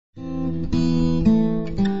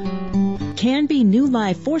Canby New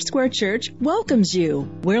Life Foursquare Church welcomes you.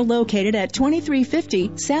 We're located at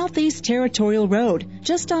 2350 Southeast Territorial Road,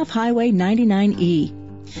 just off Highway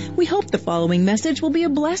 99E. We hope the following message will be a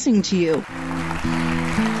blessing to you.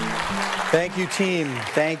 Thank you, team.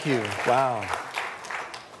 Thank you. Wow.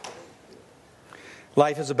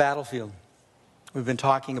 Life is a battlefield. We've been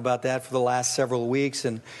talking about that for the last several weeks,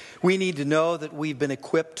 and we need to know that we've been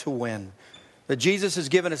equipped to win. That Jesus has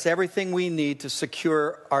given us everything we need to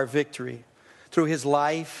secure our victory through His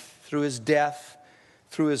life, through His death,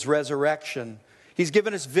 through His resurrection. He's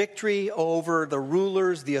given us victory over the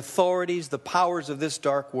rulers, the authorities, the powers of this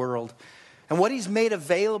dark world. And what He's made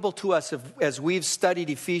available to us as we've studied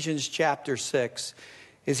Ephesians chapter 6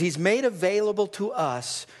 is He's made available to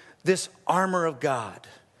us this armor of God.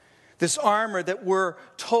 This armor that we're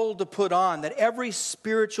told to put on, that every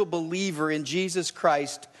spiritual believer in Jesus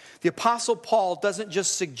Christ, the Apostle Paul doesn't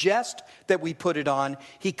just suggest that we put it on,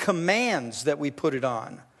 he commands that we put it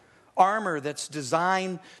on. Armor that's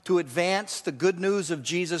designed to advance the good news of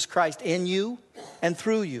Jesus Christ in you and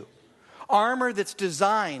through you. Armor that's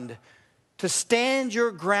designed to stand your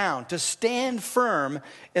ground, to stand firm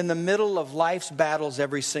in the middle of life's battles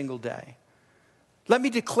every single day. Let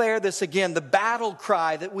me declare this again, the battle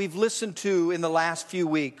cry that we've listened to in the last few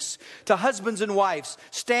weeks. To husbands and wives,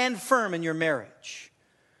 stand firm in your marriage.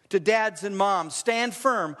 To dads and moms, stand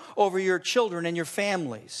firm over your children and your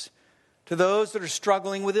families. To those that are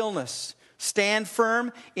struggling with illness, stand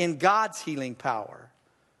firm in God's healing power.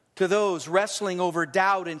 To those wrestling over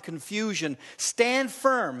doubt and confusion, stand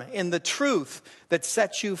firm in the truth that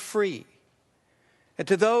sets you free. And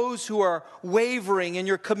to those who are wavering in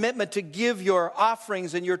your commitment to give your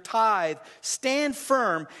offerings and your tithe, stand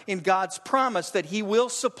firm in God's promise that He will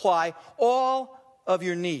supply all of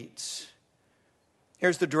your needs.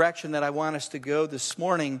 Here's the direction that I want us to go this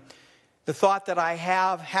morning. The thought that I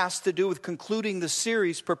have has to do with concluding the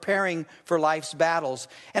series, Preparing for Life's Battles.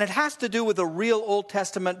 And it has to do with a real Old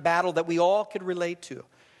Testament battle that we all could relate to.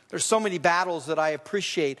 There's so many battles that I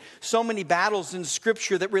appreciate, so many battles in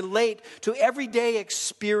Scripture that relate to everyday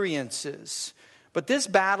experiences. But this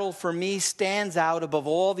battle for me stands out above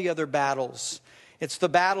all the other battles. It's the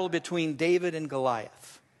battle between David and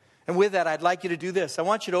Goliath. And with that, I'd like you to do this. I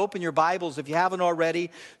want you to open your Bibles, if you haven't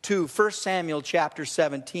already, to 1 Samuel chapter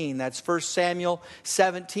 17. That's 1 Samuel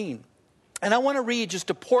 17. And I want to read just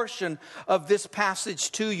a portion of this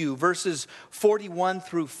passage to you, verses 41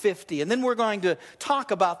 through 50. And then we're going to talk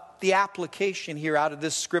about the application here out of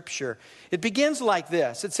this scripture. It begins like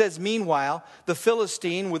this. It says, "Meanwhile, the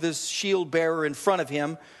Philistine with his shield bearer in front of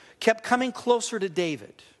him kept coming closer to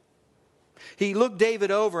David. He looked David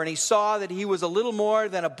over and he saw that he was a little more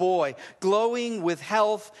than a boy, glowing with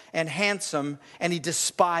health and handsome, and he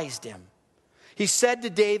despised him. He said to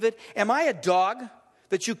David, 'Am I a dog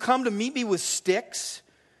that you come to meet me with sticks?'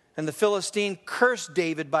 And the Philistine cursed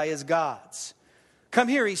David by his gods. 'Come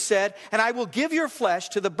here,' he said, 'and I will give your flesh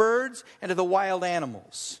to the birds and to the wild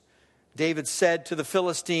animals.' David said to the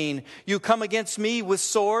Philistine, 'You come against me with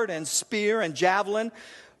sword and spear and javelin,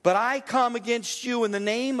 but I come against you in the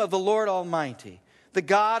name of the Lord Almighty, the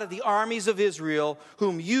God of the armies of Israel,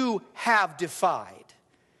 whom you have defied.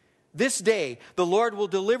 This day the Lord will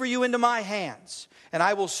deliver you into my hands, and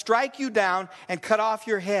I will strike you down and cut off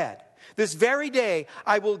your head. This very day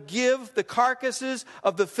I will give the carcasses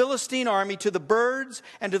of the Philistine army to the birds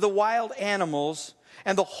and to the wild animals,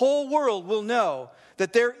 and the whole world will know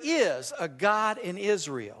that there is a God in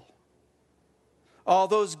Israel. All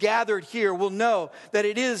those gathered here will know that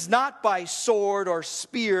it is not by sword or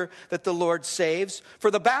spear that the Lord saves,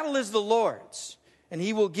 for the battle is the Lord's, and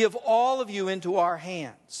He will give all of you into our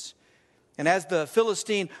hands.' And as the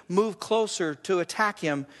Philistine moved closer to attack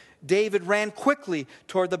him, David ran quickly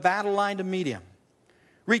toward the battle line to meet him.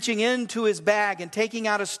 Reaching into his bag and taking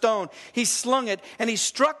out a stone, he slung it and he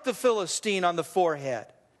struck the Philistine on the forehead.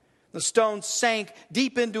 The stone sank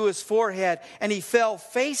deep into his forehead and he fell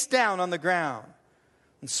face down on the ground.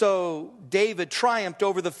 And so David triumphed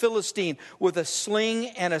over the Philistine with a sling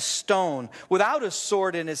and a stone. Without a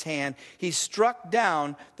sword in his hand, he struck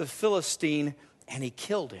down the Philistine and he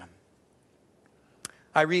killed him."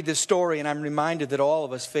 I read this story and I'm reminded that all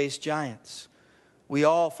of us face giants. We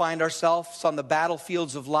all find ourselves on the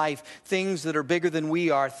battlefields of life, things that are bigger than we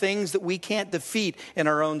are, things that we can't defeat in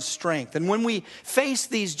our own strength. And when we face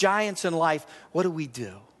these giants in life, what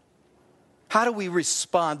do? How do we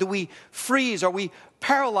respond? Do we freeze? Are we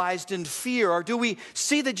paralyzed in fear? Or do we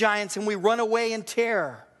see the giants and we run away in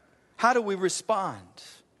terror? How do we respond?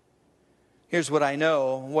 Here's what I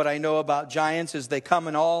know. What I know about giants is they come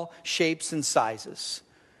in all shapes and sizes.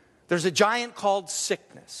 There's a giant called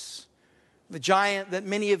sickness. The giant that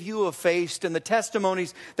many of you have faced and the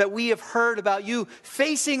testimonies that we have heard about you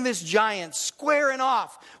facing this giant, squaring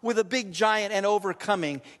off with a big giant and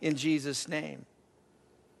overcoming in Jesus' name.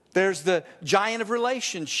 There's the giant of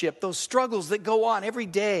relationship, those struggles that go on every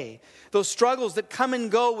day, those struggles that come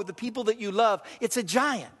and go with the people that you love. It's a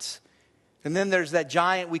giant. And then there's that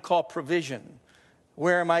giant we call provision.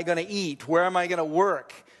 Where am I going to eat? Where am I going to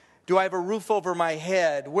work? Do I have a roof over my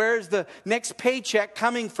head? Where's the next paycheck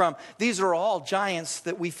coming from? These are all giants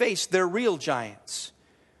that we face. They're real giants.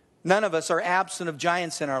 None of us are absent of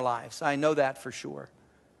giants in our lives. I know that for sure.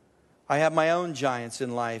 I have my own giants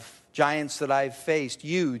in life, giants that I've faced,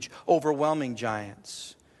 huge, overwhelming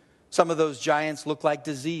giants. Some of those giants look like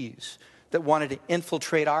disease that wanted to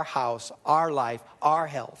infiltrate our house, our life, our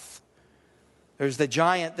health. There's the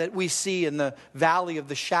giant that we see in the valley of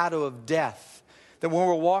the shadow of death. That when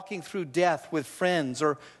we're walking through death with friends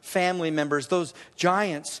or family members, those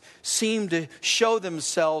giants seem to show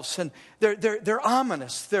themselves, and they're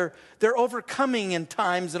ominous. They're overcoming in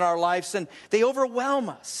times in our lives, and they overwhelm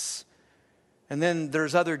us. And then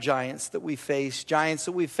there's other giants that we face, giants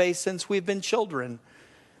that we've faced since we've been children.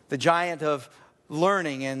 The giant of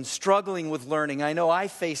learning and struggling with learning. I know I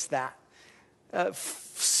faced that.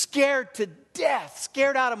 Scared to death,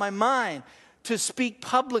 scared out of my mind to speak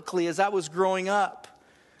publicly as I was growing up.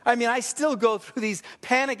 I mean, I still go through these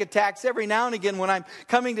panic attacks every now and again when I'm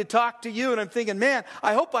coming to talk to you, and I'm thinking, man,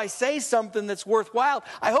 I hope I say something that's worthwhile.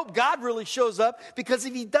 I hope God really shows up, because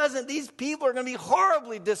if he doesn't, these people are going to be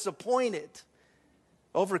horribly disappointed.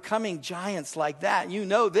 Overcoming giants like that. You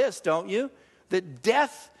know this, don't you? That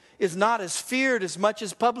death is not as feared as much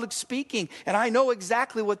as public speaking. And I know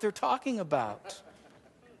exactly what they're talking about.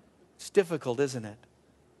 It's difficult, isn't it?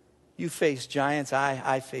 You face giants.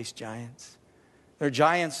 I face giants. There are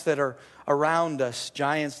giants that are around us.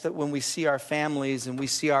 Giants that when we see our families and we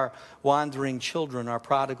see our wandering children, our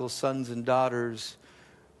prodigal sons and daughters,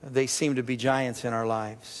 they seem to be giants in our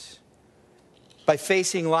lives. By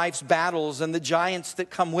facing life's battles and the giants that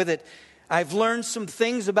come with it, I've learned some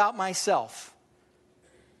things about myself.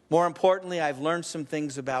 More importantly, I've learned some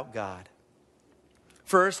things about God.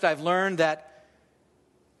 First, I've learned that,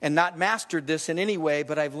 and not mastered this in any way,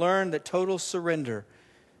 but I've learned that total surrender,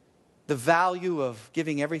 the value of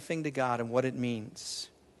giving everything to God and what it means.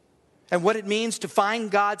 And what it means to find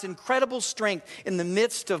God's incredible strength in the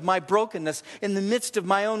midst of my brokenness, in the midst of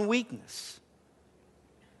my own weakness.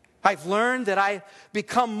 I've learned that I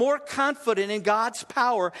become more confident in God's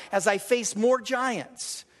power as I face more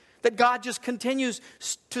giants. That God just continues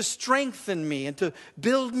to strengthen me and to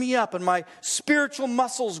build me up, and my spiritual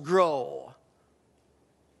muscles grow.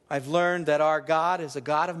 I've learned that our God is a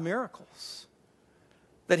God of miracles.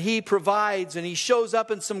 That he provides and he shows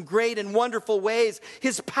up in some great and wonderful ways.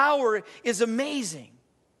 His power is amazing.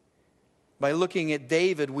 By looking at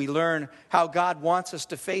David, we learn how God wants us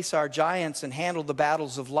to face our giants and handle the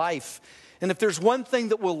battles of life. And if there's one thing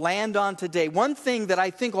that we'll land on today, one thing that I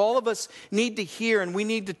think all of us need to hear and we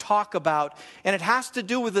need to talk about, and it has to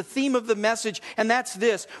do with the theme of the message, and that's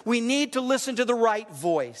this: we need to listen to the right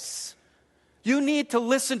voice. You need to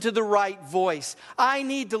listen to the right voice. I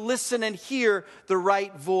need to listen and hear the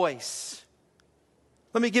right voice.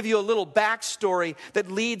 Let me give you a little backstory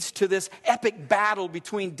that leads to this epic battle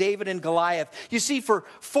between David and Goliath. You see, for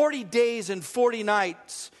 40 days and 40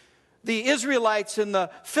 nights, the Israelites and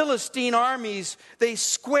the Philistine armies, they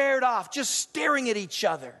squared off, just staring at each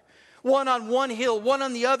other. One on one hill, one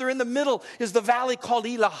on the other. In the middle is the valley called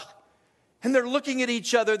Elah. And they're looking at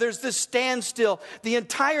each other. There's this standstill. The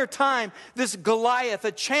entire time, this Goliath,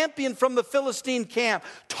 a champion from the Philistine camp,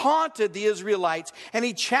 taunted the Israelites. And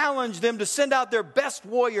he challenged them to send out their best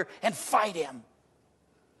warrior and fight him.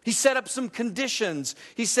 He set up some conditions.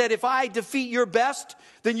 He said, if I defeat your best,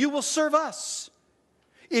 then you will serve us.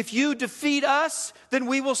 If you defeat us, then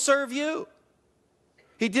we will serve you.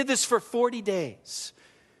 He did this for 40 days.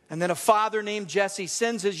 And then a father named Jesse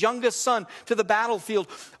sends his youngest son to the battlefield.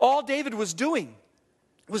 All David was doing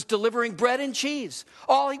was delivering bread and cheese.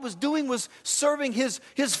 All he was doing was serving his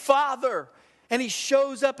father. And he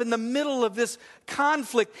shows up in the middle of this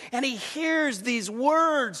conflict, and he hears these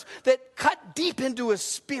words that cut deep into his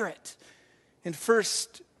spirit. In 1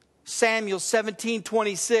 Samuel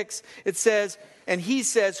 17:26, it says, and he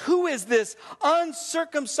says, who is this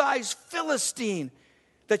uncircumcised Philistine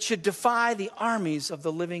that should defy the armies of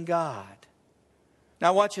the living God? Now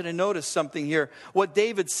I want you to notice something here. What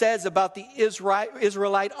David says about the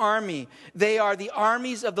Israelite army. They are the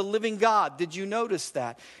armies of the living God. Did you notice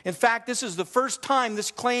that? In fact, this is the first time this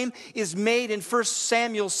claim is made in 1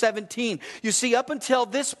 Samuel 17. You see, up until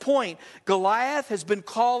this point, Goliath has been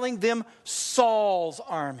calling them Saul's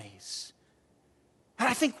armies. And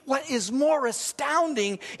I think what is more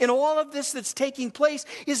astounding in all of this that's taking place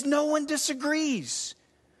is no one disagrees.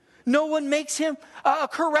 No one makes him,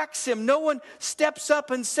 corrects him. No one steps up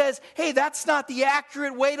and says, hey, that's not the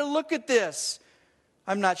accurate way to look at this.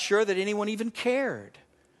 I'm not sure that anyone even cared.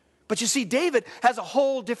 But you see, David has a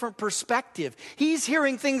whole different perspective. He's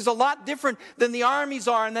hearing things a lot different than the armies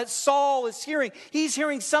are and that Saul is hearing. He's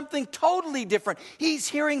hearing something totally different. He's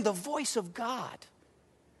hearing the voice of God.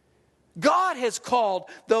 God has called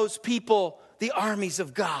those people the armies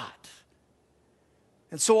of God.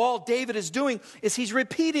 And so all David is doing is he's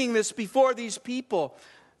repeating this before these people.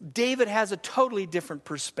 David has a totally different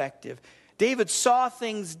perspective. David saw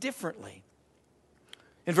things differently.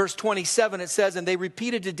 In verse 27 it says, and they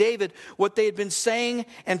repeated to David what they had been saying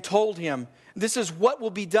and told him. This is what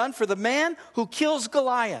will be done for the man who kills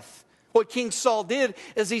Goliath. What King Saul did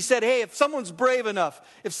is he said, hey, if someone's brave enough,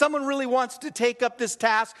 if someone really wants to take up this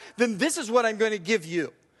task, then this is what I'm going to give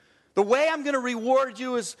you. The way I'm going to reward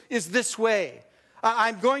you is this way.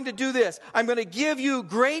 I'm going to do this. I'm going to give you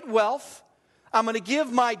great wealth. I'm going to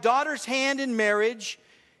give my daughter's hand in marriage.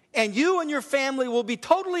 And you and your family will be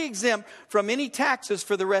totally exempt from any taxes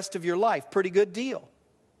for the rest of your life. Pretty good deal.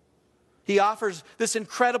 He offers this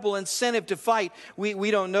incredible incentive to fight.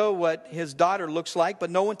 We don't know what his daughter looks like,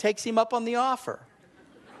 but no one takes him up on the offer.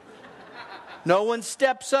 No one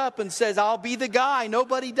steps up and says, I'll be the guy.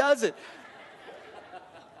 Nobody does it.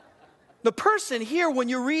 The person here, when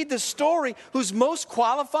you read the story, who's most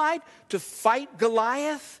qualified to fight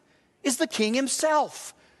Goliath is the king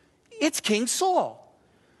himself. It's King Saul.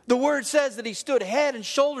 The word says that he stood head and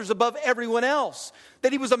shoulders above everyone else,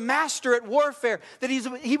 that he was a master at warfare, that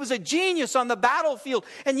he was a genius on the battlefield.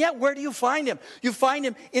 And yet, where do you find him? You find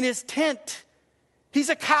him in his tent. He's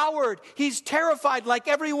a coward. He's terrified like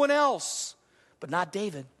everyone else. But not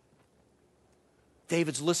David.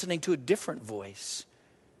 David's listening to a different voice.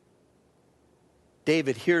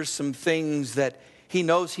 David hears some things that he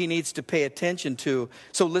knows he needs to pay attention to.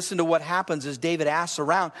 So listen to what happens as David asks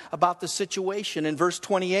around about the situation. In verse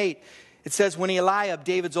 28, it says, when Eliab,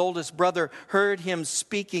 David's oldest brother, heard him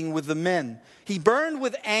speaking with the men, he burned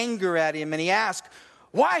with anger at him, and he asked,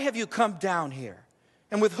 why have you come down here?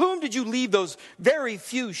 And with whom did you leave those very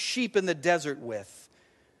few sheep in the desert with?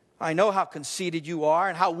 I know how conceited you are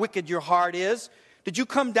and how wicked your heart is. Did you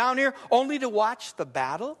come down here only to watch the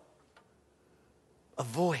battle? A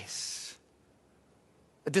voice.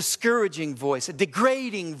 A discouraging voice, a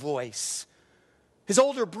degrading voice. His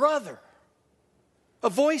older brother.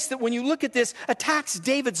 A voice that when you look at this attacks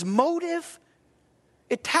David's motive.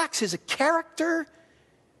 It attacks his character.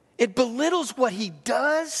 It belittles what he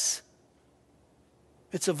does.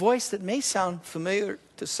 It's a voice that may sound familiar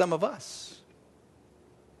to some of us.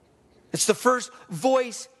 It's the first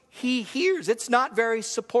voice he hears. It's not very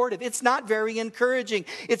supportive. It's not very encouraging.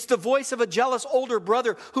 It's the voice of a jealous older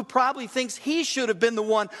brother who probably thinks he should have been the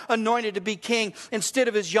one anointed to be king instead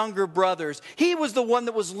of his younger brothers. He was the one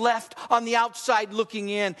that was left on the outside looking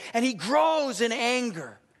in, and he grows in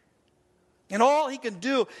anger. And all he can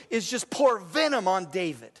do is just pour venom on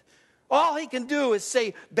David. All he can do is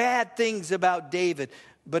say bad things about David.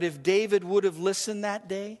 But if David would have listened that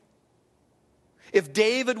day, if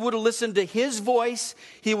David would have listened to his voice,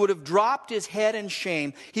 he would have dropped his head in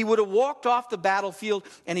shame. He would have walked off the battlefield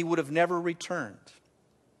and he would have never returned.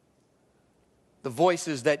 The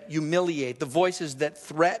voices that humiliate, the voices that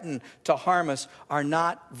threaten to harm us are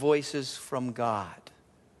not voices from God.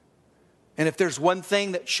 And if there's one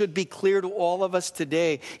thing that should be clear to all of us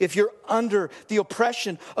today, if you're under the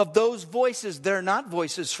oppression of those voices, they're not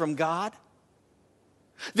voices from God.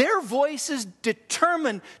 Their voices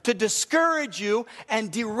determined to discourage you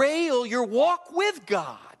and derail your walk with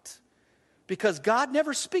God. Because God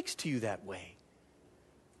never speaks to you that way.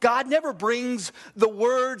 God never brings the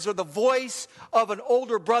words or the voice of an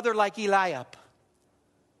older brother like Eliab.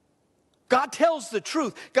 God tells the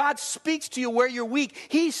truth. God speaks to you where you're weak.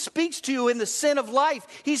 He speaks to you in the sin of life.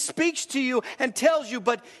 He speaks to you and tells you,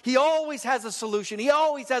 but He always has a solution. He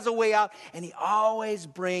always has a way out, and He always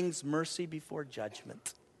brings mercy before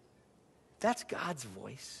judgment. That's God's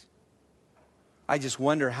voice. I just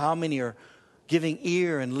wonder how many are giving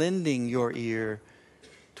ear and lending your ear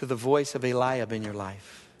to the voice of Eliab in your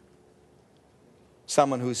life.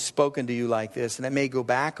 Someone who's spoken to you like this, and it may go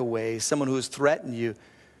back a ways. Someone who has threatened you.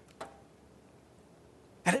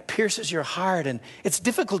 And it pierces your heart, and it's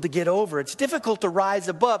difficult to get over. It's difficult to rise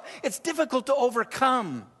above. It's difficult to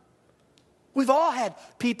overcome. We've all had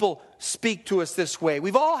people speak to us this way.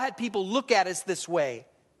 We've all had people look at us this way.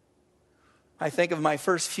 I think of my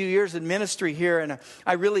first few years in ministry here, and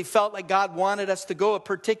I really felt like God wanted us to go a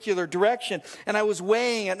particular direction. And I was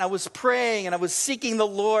weighing it, and I was praying, and I was seeking the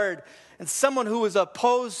Lord. And someone who was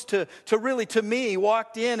opposed to me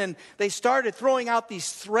walked in, and they started throwing out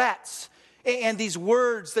these threats and these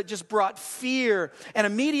words that just brought fear. And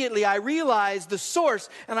immediately I realized the source,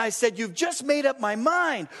 and I said, you've just made up my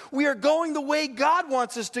mind. We are going the way God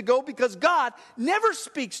wants us to go, because God never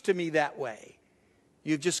speaks to me that way.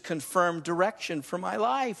 You've just confirmed direction for my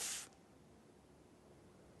life.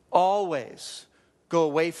 Always go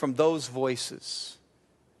away from those voices.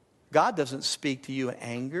 God doesn't speak to you in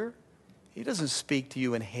anger. He doesn't speak to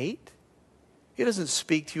you in hate. He doesn't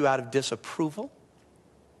speak to you out of disapproval.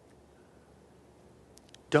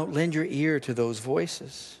 Don't lend your ear to those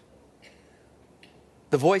voices.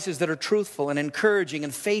 The voices that are truthful and encouraging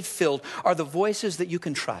and faith-filled are the voices that you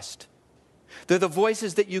can trust. They're the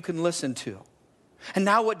voices that you can listen to. And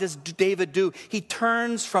now what does David do? He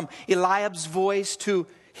turns from Eliab's voice to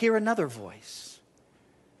hear another voice.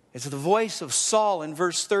 It's the voice of Saul in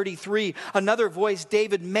verse 33. Another voice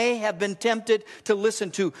David may have been tempted to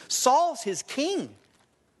listen to. Saul's his king.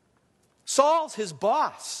 Saul's his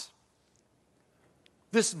boss.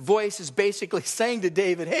 This voice is basically saying to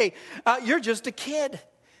David, hey, you're just a kid.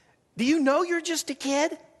 Do you know you're just a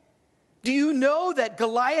kid? Do you know that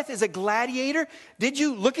Goliath is a gladiator? Did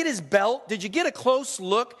you look at his belt? Did you get a close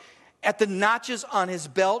look at the notches on his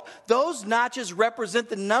belt? Those notches represent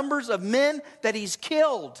the numbers of men that he's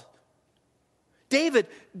killed. David,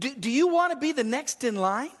 do you want to be the next in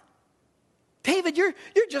line? David, you're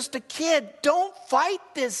just a kid. Don't fight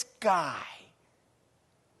this guy.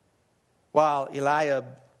 While Eliab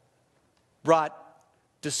brought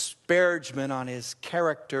disparagement on his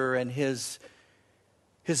character and his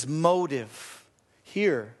motive,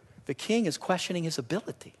 here the king is questioning his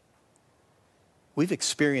ability. We've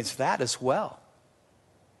experienced that as well.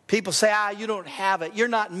 People say, you don't have it. You're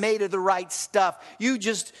not made of the right stuff. You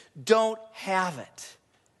just don't have it.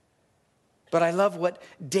 But I love what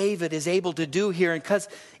David is able to do here. And because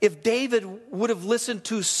if David would have listened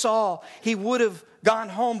to Saul, he would have gone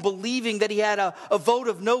home believing that he had a vote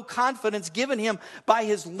of no confidence given him by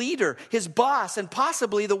his leader, his boss, and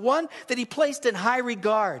possibly the one that he placed in high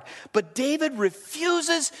regard. But David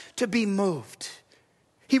refuses to be moved.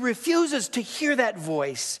 He refuses to hear that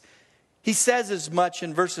voice. He says as much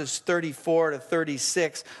in verses 34 to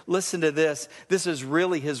 36. Listen to this. This is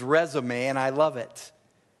really his resume, and I love it.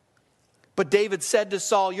 But David said to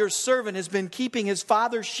Saul, your servant has been keeping his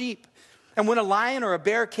father's sheep. And when a lion or a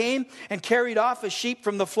bear came and carried off a sheep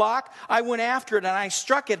from the flock, I went after it and I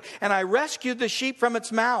struck it and I rescued the sheep from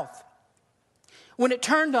its mouth. When it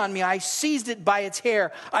turned on me, I seized it by its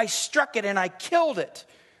hair. I struck it and I killed it.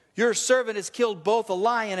 Your servant has killed both a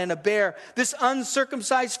lion and a bear. This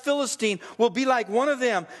uncircumcised Philistine will be like one of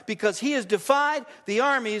them because he has defied the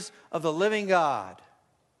armies of the living God.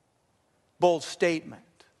 Bold statement.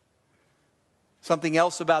 Something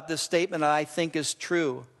else about this statement that I think is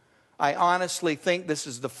true. I honestly think this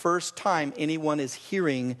is the first time anyone is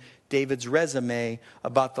hearing David's resume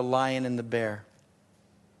about the lion and the bear.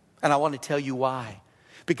 And I want to tell you why.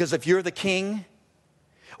 Because if you're the king,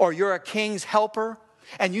 or you're a king's helper,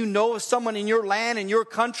 and you know of someone in your land, in your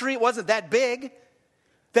country, it wasn't that big,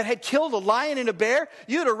 that had killed a lion and a bear,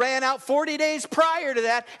 you'd have ran out 40 days prior to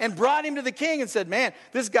that and brought him to the king and said, man,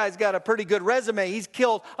 this guy's got a pretty good resume. He's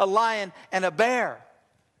killed a lion and a bear.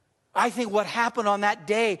 I think what happened on that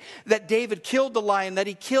day that David killed the lion, that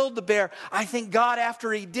he killed the bear, I think God,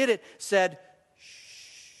 after he did it, said,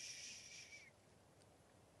 shh.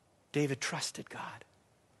 David trusted God.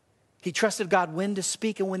 He trusted God when to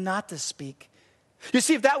speak and when not to speak. You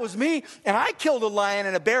see, if that was me and I killed a lion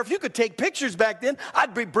and a bear, if you could take pictures back then,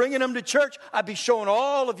 I'd be bringing them to church. I'd be showing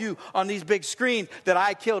all of you on these big screens that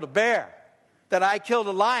I killed a bear, that I killed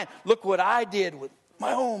a lion. Look what I did with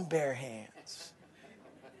my own bare hands.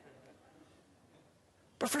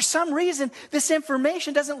 But for some reason, this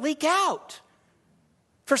information doesn't leak out.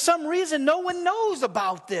 For some reason, no one knows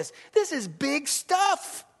about this. This is big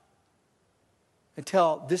stuff.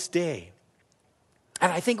 Until this day.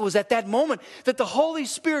 And I think it was at that moment that the Holy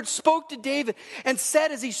Spirit spoke to David and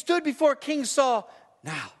said as he stood before King Saul,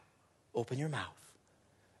 now, open your mouth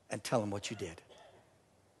and tell him what you did.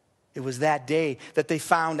 It was that day that they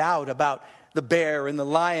found out about the bear and the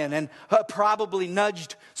lion and probably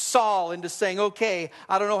nudged Saul into saying, okay,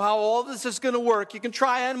 I don't know how all this is going to work. You can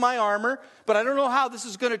try on my armor, but I don't know how this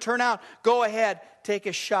is going to turn out. Go ahead, take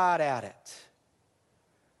a shot at it.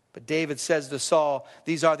 But David says to Saul,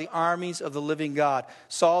 these are the armies of the living God.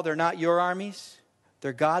 Saul, they're not your armies.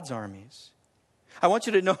 They're God's armies. I want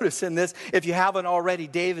you to notice in this, if you haven't already,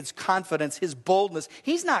 David's confidence, his boldness.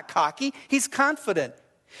 He's not cocky, he's confident.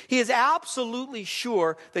 He is absolutely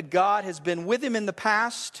sure that God has been with him in the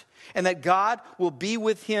past and that God will be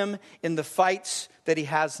with him in the fights that he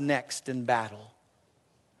has next in battle.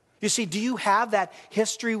 You see, do you have that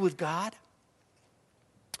history with God?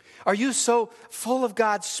 Are you so full of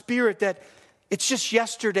God's Spirit that it's just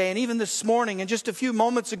yesterday and even this morning and just a few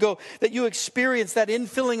moments ago that you experienced that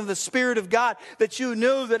infilling of the Spirit of God, that you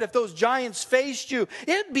knew that if those giants faced you,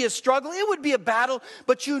 it'd be a struggle, it would be a battle,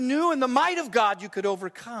 but you knew in the might of God you could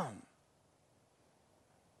overcome?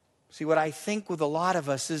 See, what I think with a lot of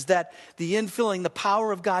us is that the infilling, the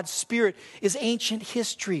power of God's Spirit is ancient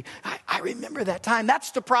history. I remember that time.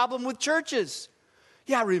 That's the problem with churches.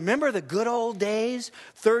 Yeah, remember the good old days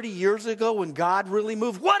 30 years ago when God really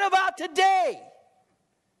moved? What about today?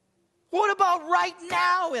 What about right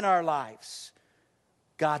now in our lives?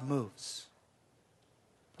 God moves.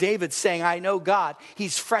 David's saying, I know God.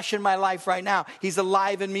 He's fresh in my life right now. He's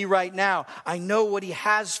alive in me right now. I know what he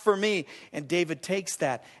has for me. And David takes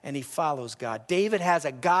that and he follows God. David has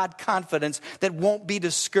a God confidence that won't be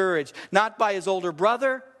discouraged, not by his older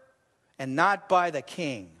brother and not by the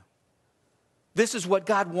king. This is what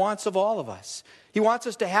God wants of all of us. He wants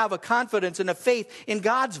us to have a confidence and a faith in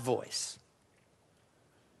God's voice.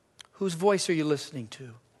 Whose voice are you listening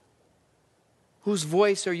to? Whose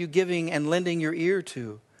voice are you giving and lending your ear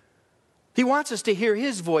to? He wants us to hear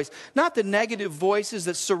his voice, not the negative voices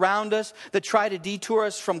that surround us, that try to detour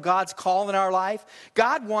us from God's call in our life.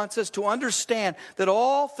 God wants us to understand that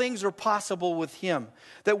all things are possible with him.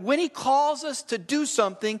 That when he calls us to do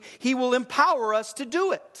something, he will empower us to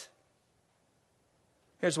do it.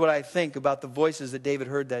 Here's what I think about the voices that David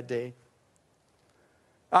heard that day.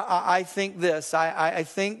 I think this. I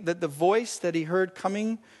think that the voice that he heard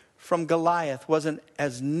coming from Goliath wasn't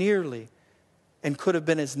as nearly and could have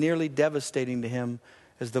been as nearly devastating to him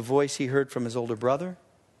as the voice he heard from his older brother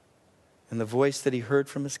and the voice that he heard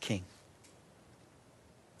from his king.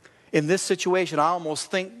 In this situation, I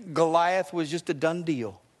almost think Goliath was just a done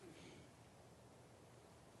deal.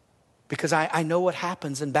 Because I know what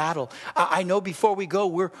happens in battle. I know before we go,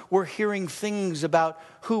 we're hearing things about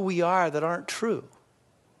who we are that aren't true.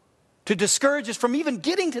 To discourage us from even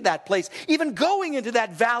getting to that place, even going into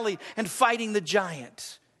that valley and fighting the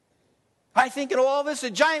giant. I think in all this, the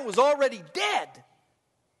giant was already dead.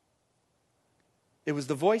 It was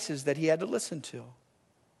the voices that he had to listen to.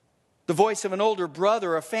 The voice of an older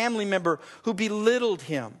brother, a family member who belittled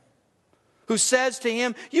him. Who says to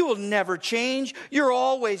him, you will never change. You're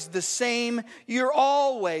always the same. You're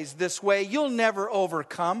always this way. You'll never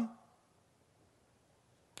overcome.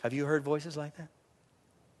 Have you heard voices like that?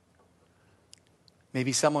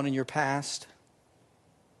 Maybe someone in your past.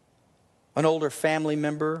 An older family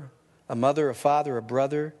member, a mother, a father, a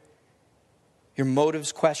brother. Your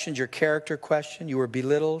motives questioned, your character questioned. You were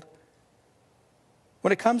belittled.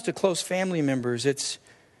 When it comes to close family members, it's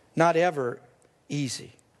not ever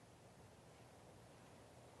easy.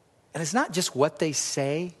 And it's not just what they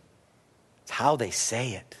say, it's how they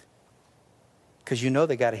say it. Because you know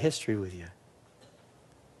they got a history with you.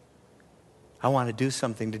 I want to do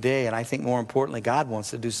something today, and I think more importantly, God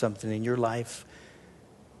wants to do something in your life.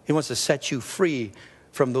 He wants to set you free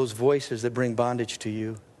from those voices that bring bondage to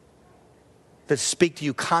you, that speak to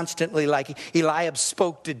you constantly like Eliab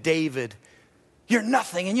spoke to David. You're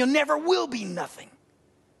nothing, and you never will be nothing.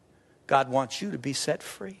 God wants you to be set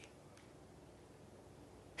free.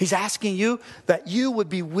 He's asking you that you would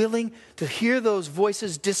be willing to hear those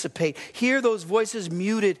voices dissipate, hear those voices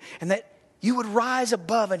muted, and that you would rise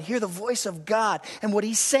above and hear the voice of God and what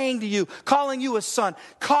he's saying to you, calling you a son,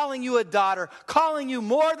 calling you a daughter, calling you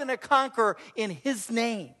more than a conqueror in his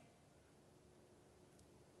name.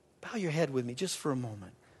 Bow your head with me just for a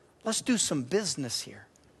moment. Let's do some business here.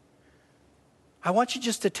 I want you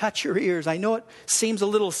just to touch your ears. I know it seems a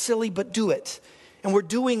little silly, but do it. And we're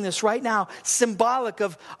doing this right now, symbolic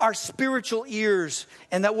of our spiritual ears.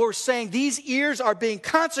 And that we're saying these ears are being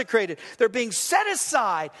consecrated. They're being set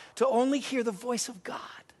aside to only hear the voice of God.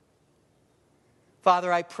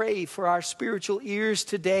 Father, I pray for our spiritual ears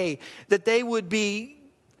today, that they would be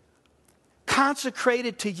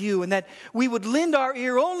consecrated to you, and that we would lend our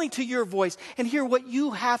ear only to your voice and hear what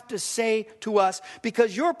you have to say to us,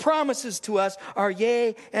 because your promises to us are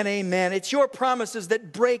yea and amen. It's your promises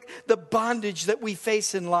that break the bondage that we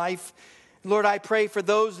face in life. Lord, I pray for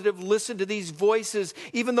those that have listened to these voices,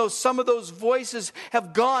 even though some of those voices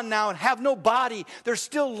have gone now and have no body, they're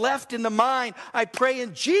still left in the mind. I pray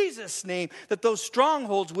in Jesus' name that those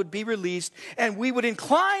strongholds would be released and we would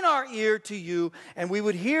incline our ear to you and we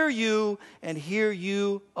would hear you and hear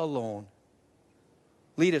you alone.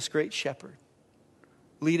 Lead us, great shepherd.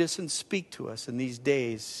 Lead us and speak to us in these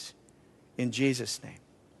days in Jesus' name.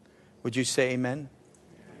 Would you say amen?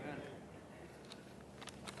 Amen.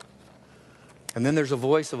 And then there's a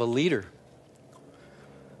voice of a leader.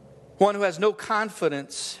 One who has no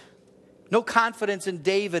confidence in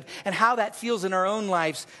David and how that feels in our own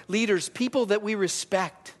lives. Leaders, people that we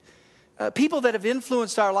respect. People that have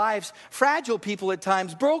influenced our lives, fragile people at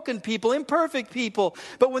times, broken people, imperfect people.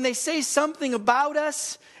 But when they say something about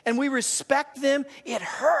us and we respect them, it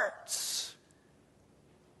hurts.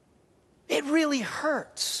 It really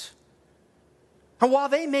hurts. And while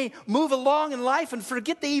they may move along in life and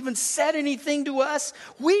forget they even said anything to us,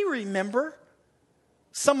 we remember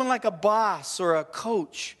someone like a boss or a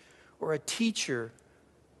coach or a teacher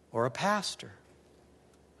or a pastor.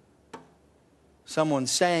 Someone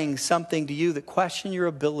saying something to you that question your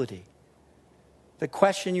ability, that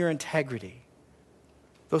question your integrity.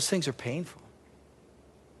 Those things are painful.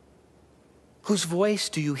 Whose voice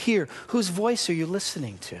do you hear? Whose voice are you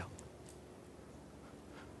listening to?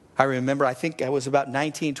 I remember, I think I was about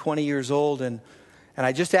 19, 20 years old, and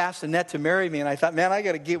I just asked Annette to marry me, and I thought, man, I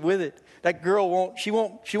got to get with it. That girl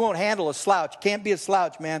won't handle a slouch. Can't be a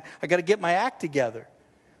slouch, man. I got to get my act together.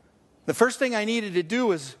 The first thing I needed to do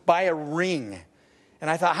was buy a ring. And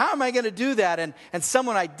I thought, how am I going to do that? And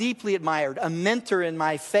someone I deeply admired, a mentor in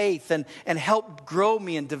my faith and helped grow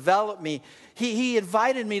me and develop me, he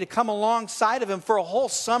invited me to come alongside of him for a whole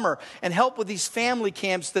summer and help with these family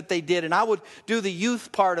camps that they did. And I would do the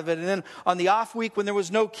youth part of it. And then on the off week when there was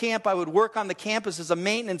no camp, I would work on the campus as a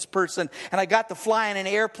maintenance person. And I got to fly in an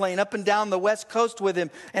airplane up and down the West Coast with him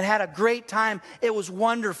and had a great time. It was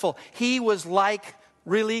wonderful. He was like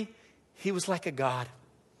a God.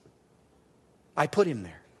 I put him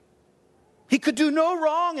there. He could do no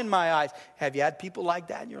wrong in my eyes. Have you had people like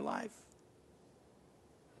that in your life?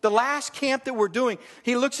 The last camp that we're doing,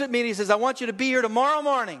 he looks at me and he says, I want you to be here tomorrow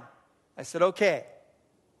morning. I said, okay.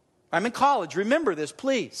 I'm in college. Remember this,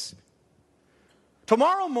 please.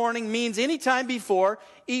 Tomorrow morning means anytime before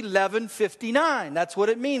 11:59. That's what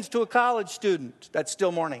it means to a college student. That's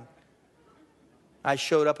still morning. I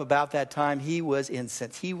showed up about that time. He was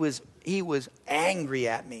incensed. He was angry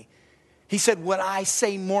at me. He said, when I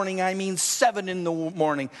say morning, I mean 7 in the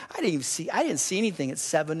morning. I didn't see anything at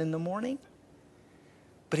 7 in the morning.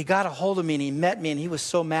 But he got a hold of me and he met me and he was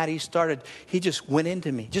so mad he just went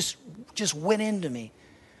into me. Just went into me.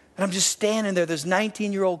 And I'm just standing there, this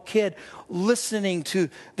 19-year-old kid, listening to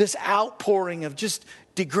this outpouring of just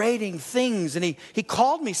degrading things. And he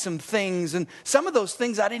called me some things. And some of those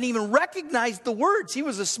things I didn't even recognize the words. He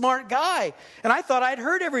was a smart guy. And I thought I'd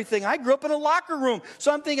heard everything. I grew up in a locker room.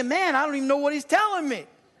 So I'm thinking, man, I don't even know what he's telling me.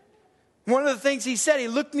 One of the things he said, he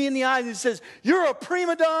looked me in the eyes and he says, you're a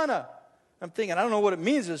prima donna. I'm thinking, I don't know what it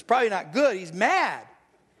means. It's probably not good. He's mad.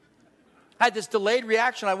 I had this delayed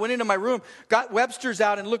reaction. I went into my room, got Webster's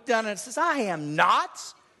out and looked down and it says, I am not.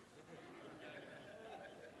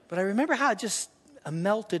 But I remember how it just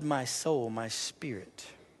melted my soul, my spirit.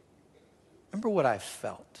 Remember what I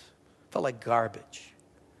felt. I felt like garbage.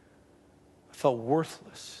 I felt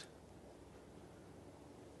worthless.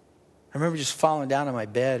 I remember just falling down on my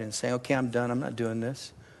bed and saying, okay, I'm done. I'm not doing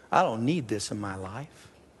this. I don't need this in my life.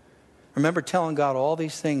 I remember telling God all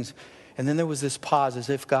these things. And then there was this pause as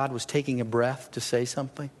if God was taking a breath to say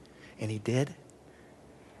something. And he did.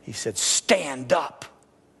 He said, stand up.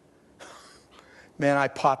 Man, I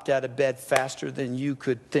popped out of bed faster than you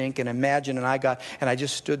could think and imagine. And I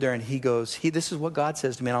just stood there and he goes, this is what God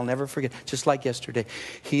says to me. And I'll never forget, just like yesterday.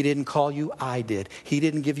 He didn't call you, I did. He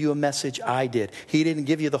didn't give you a message, I did. He didn't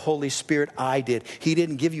give you the Holy Spirit, I did. He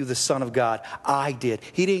didn't give you the Son of God, I did.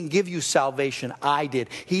 He didn't give you salvation, I did.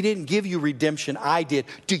 He didn't give you redemption, I did.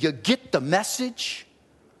 Do you get the message?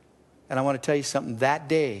 And I want to tell you something, that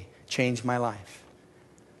day changed my life.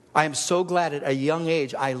 I am so glad at a young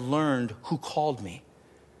age I learned who called me.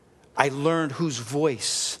 I learned whose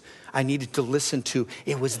voice I needed to listen to.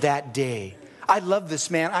 It was that day. I love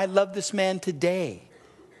this man. I love this man today.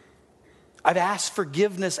 I've asked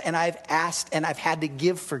forgiveness and I've had to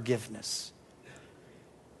give forgiveness.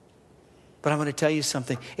 But I'm going to tell you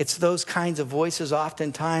something. It's those kinds of voices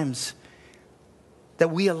oftentimes that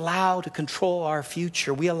we allow to control our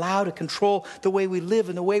future. We allow to control the way we live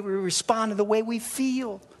and the way we respond and the way we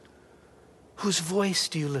feel. Whose voice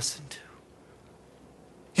do you listen to?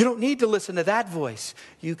 You don't need to listen to that voice.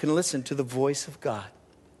 You can listen to the voice of God.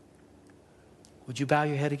 Would you bow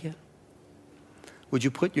your head again? Would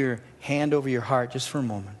you put your hand over your heart just for a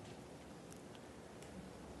moment?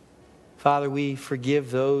 Father, we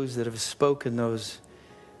forgive those that have spoken those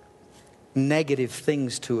negative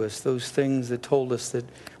things to us, those things that told us that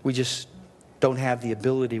we just don't have the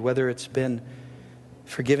ability, whether it's been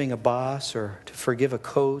forgiving a boss or to forgive a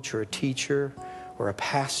coach or a teacher or a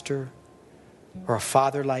pastor or a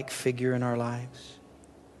father-like figure in our lives.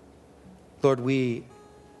 Lord, we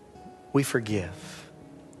forgive.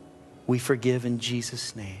 We forgive in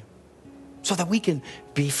Jesus' name so that we can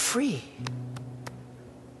be free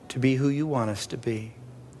to be who you want us to be.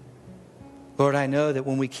 Lord, I know that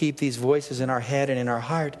when we keep these voices in our head and in our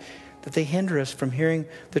heart, that they hinder us from hearing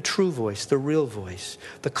the true voice, the real voice,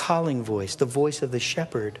 the calling voice, the voice of the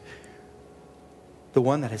shepherd, the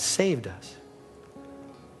one that has saved us,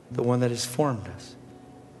 the one that has formed us.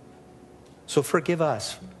 So forgive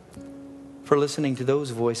us for listening to those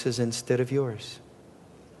voices instead of yours.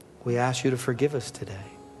 We ask you to forgive us today.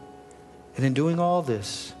 And in doing all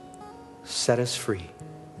this, set us free.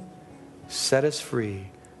 Set us free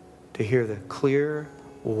to hear the clear,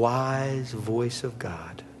 wise voice of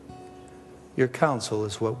God. Your counsel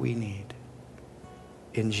is what we need.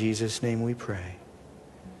 In Jesus' name we pray.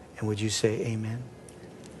 And would you say amen?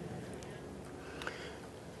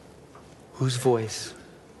 Whose voice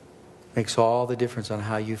makes all the difference on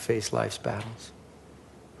how you face life's battles?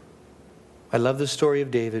 I love the story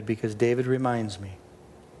of David because David reminds me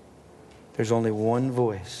there's only one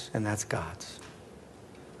voice, and that's God's.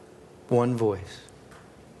 One voice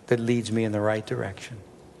that leads me in the right direction.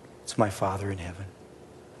 It's my Father in heaven.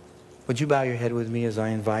 Would you bow your head with me as I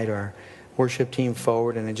invite our worship team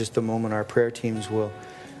forward, and in just a moment our prayer teams will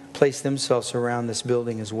place themselves around this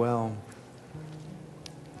building as well.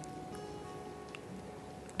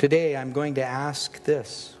 Today I'm going to ask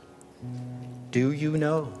this: do you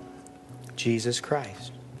know Jesus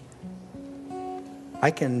Christ? I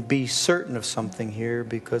can be certain of something here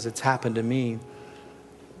because it's happened to me.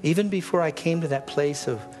 Even before I came to that place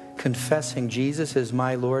of confessing Jesus as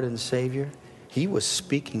my Lord and Savior, He was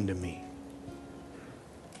speaking to me.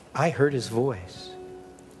 I heard His voice.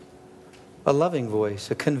 A loving voice,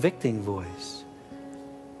 a convicting voice.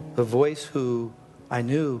 A voice who I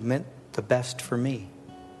knew meant the best for me.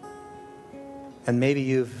 And maybe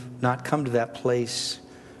you've not come to that place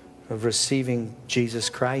of receiving Jesus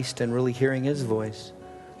Christ and really hearing His voice.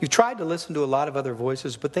 You've tried to listen to a lot of other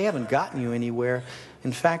voices, but they haven't gotten you anywhere.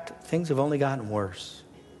 In fact, things have only gotten worse.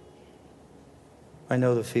 I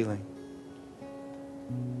know the feeling.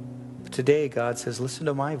 But today, God says, listen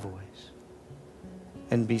to my voice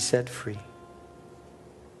and be set free.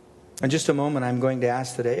 In just a moment, I'm going to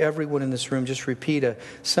ask today, everyone in this room, just repeat a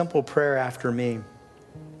simple prayer after me.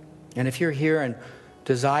 And if you're here and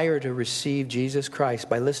desire to receive Jesus Christ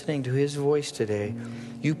by listening to His voice today,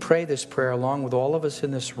 you pray this prayer along with all of us in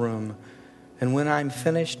this room. And when I'm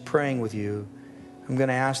finished praying with you, I'm going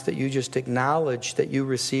to ask that you just acknowledge that you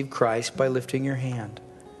received Christ by lifting your hand.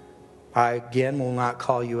 I, again, will not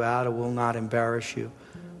call you out. I will not embarrass you.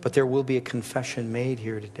 But there will be a confession made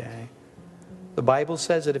here today. The Bible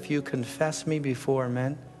says that if you confess me before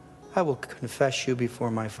men, I will confess you before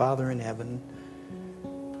my Father in heaven.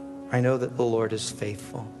 I know that the Lord is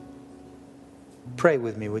faithful. Pray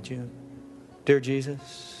with me, would you? Dear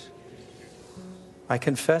Jesus, I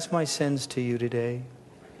confess my sins to you today,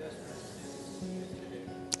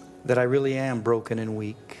 that I really am broken and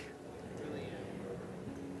weak.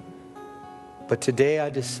 But today I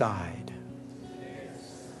decide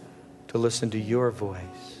to listen to your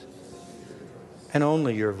voice, and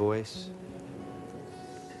only your voice.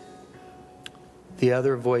 The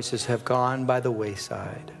other voices have gone by the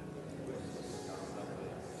wayside.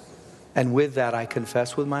 And with that, I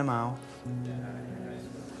confess with my mouth,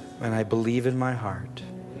 and I believe in my heart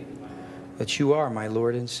that you are my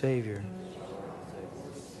Lord and Savior.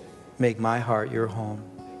 Make my heart your home,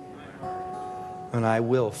 and I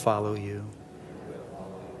will follow you.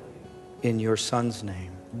 In your Son's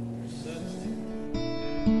name.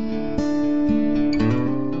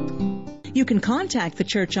 You can contact the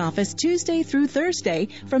church office Tuesday through Thursday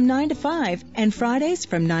from 9 to 5 and Fridays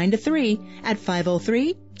from 9 to 3 at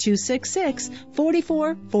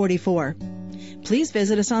 503-266-4444. Please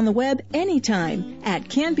visit us on the web anytime at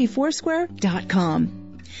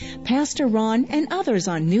canbyfoursquare.com. Pastor Ron and others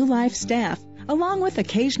on New Life staff, along with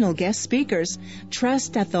occasional guest speakers,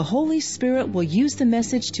 trust that the Holy Spirit will use the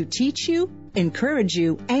message to teach you, encourage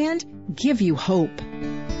you, and give you hope.